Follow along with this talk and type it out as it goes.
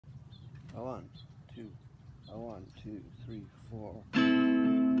A 1, 2, a 1, 2, 3, 4.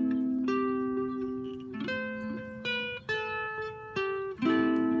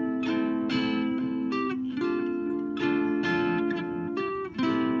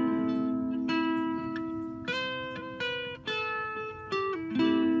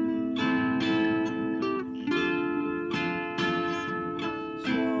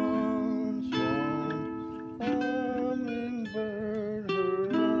 Swan, swan, hummingbird,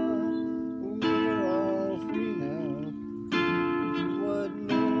 hurrah, we're all free now. What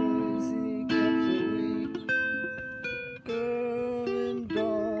noisy cats are we? Girl and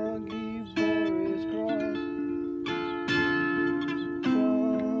doggy boys cross.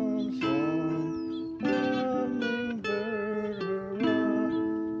 Swan, swan, hummingbird, hurrah,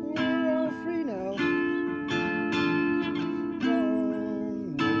 we're all free now.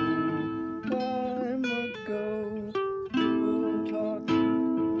 Time ago, people talked to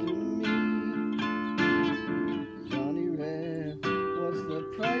me. Johnny Red, what's the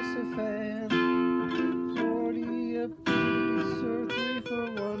price of fan? 40 a piece or 3 for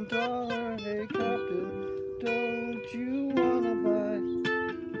 $1. Hey Captain, don't you wanna buy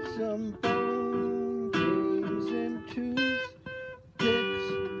some bone chains and toothpicks,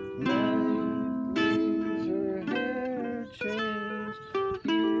 knife rings or hair chains?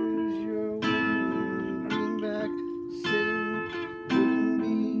 Here's your wooden greenback, sing wooden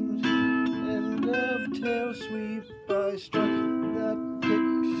beams and dovetail sweep. I struck that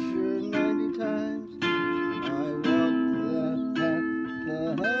picture 90 times. I walked that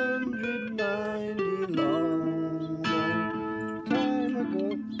path 190 long time ago.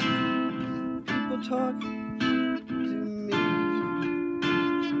 People talk to me.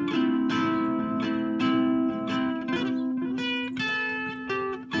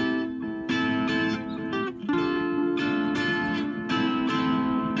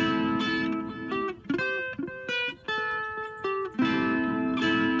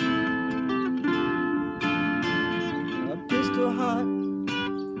 Pistol hot, a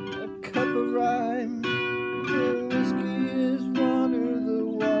cup of rhyme. The whiskey is water, the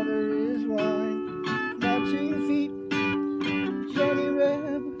water is wine. Marching feet, Johnny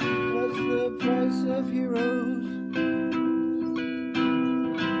Reb, what's the price of heroes?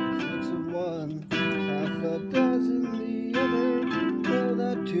 6 of one, half a dozen the other. Well,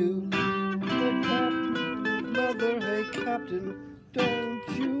 that too. The captain, mother, hey Captain, don't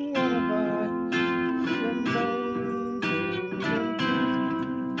you wanna buy some bone?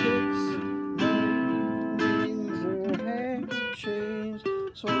 Chains,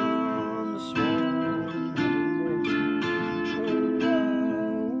 swan, swan,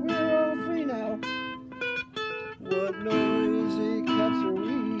 hurrah, we're all free now. What noisy cats are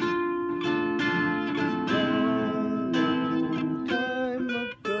we? Long time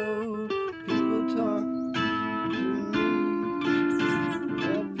ago, people talk to me. A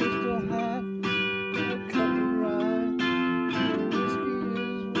pistol hat, a cup of rye, the whiskey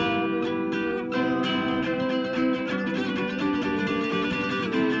is water, the water.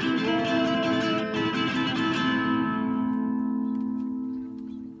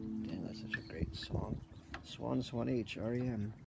 That's such a great song. Swan Swan H, R.E.M.